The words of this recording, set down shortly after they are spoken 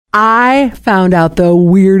I found out the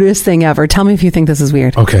weirdest thing ever. Tell me if you think this is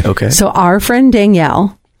weird. Okay. So our friend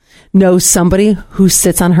Danielle knows somebody who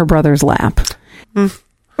sits on her brother's lap.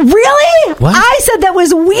 Really? What? I said that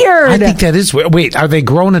was weird. I think that is weird. Wait, are they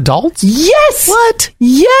grown adults? Yes. What?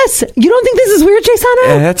 Yes. You don't think this is weird, Jason?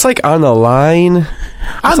 And that's like on the line.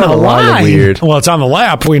 On the line? Weird. Well, it's on the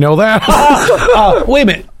lap. We know that. Wait a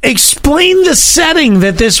minute. Explain the setting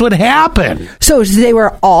that this would happen. So they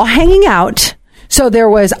were all hanging out. So there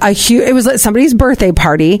was it was like somebody's birthday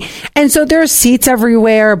party. And so there's seats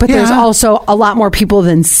everywhere, but there's also a lot more people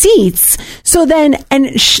than seats. So then,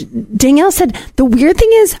 Danielle said, the weird thing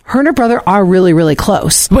is her and her brother are really, really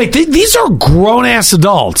close. Wait, these are grown-ass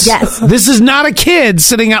adults. Yes. This is not a kid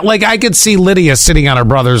sitting out, like I could see Lydia sitting on her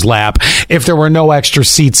brother's lap if there were no extra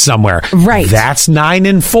seats somewhere. Right. That's 9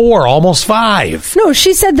 and 4, almost 5. No,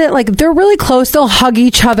 she said that like they're really close. They'll hug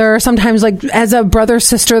each other. Sometimes like as a brother,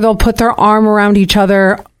 sister, they'll put their arm around each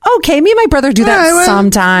other. Okay, me and my brother do that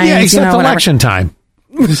sometimes. Yeah, except whatever. election time.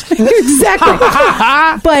 Exactly.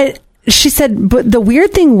 But she said, but the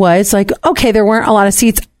weird thing was like, okay, there weren't a lot of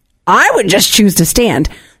seats. I would just choose to stand.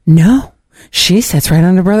 No, she sits right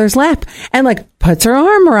on her brother's lap and like puts her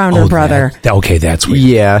arm around her brother. Okay, that's weird.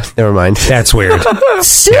 Yeah, never mind. That's weird.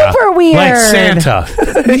 Super weird. Like Santa.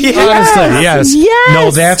 Yes. Honestly, yes. Yes. No,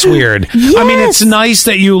 that's weird. Yes. I mean, it's nice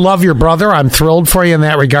that you love your brother. I'm thrilled for you in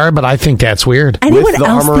that regard, but I think that's weird. Anyone With the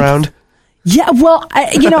else arm around? Yeah, well,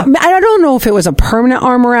 I don't know if it was a permanent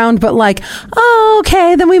arm around, but like, oh,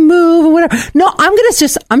 okay, then we move and whatever. No,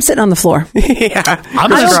 I'm sitting on the floor. Yeah. I'm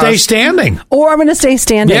going to stay standing. Or I'm going to stay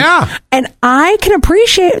standing. Yeah. And I can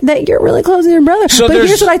appreciate that you're really close to your brother. So but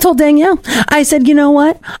here's what I told Danielle. I said, you know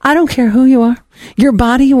what? I don't care who you are. Your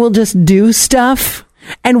body will just do stuff.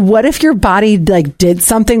 And what if your body like did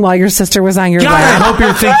something while your sister was on your God, lap? I hope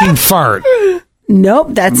you're thinking fart. Nope,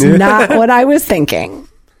 that's not what I was thinking.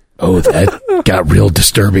 Oh, that got real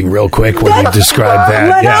disturbing real quick when you described that.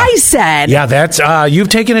 What Yeah. I said. Yeah, that's you've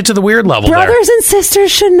taken it to the weird level Brothers and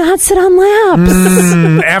sisters should not sit on laps.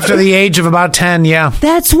 there. After the age of about 10, yeah.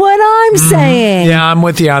 That's what I'm saying. Yeah, I'm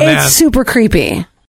with you on that. It's super creepy.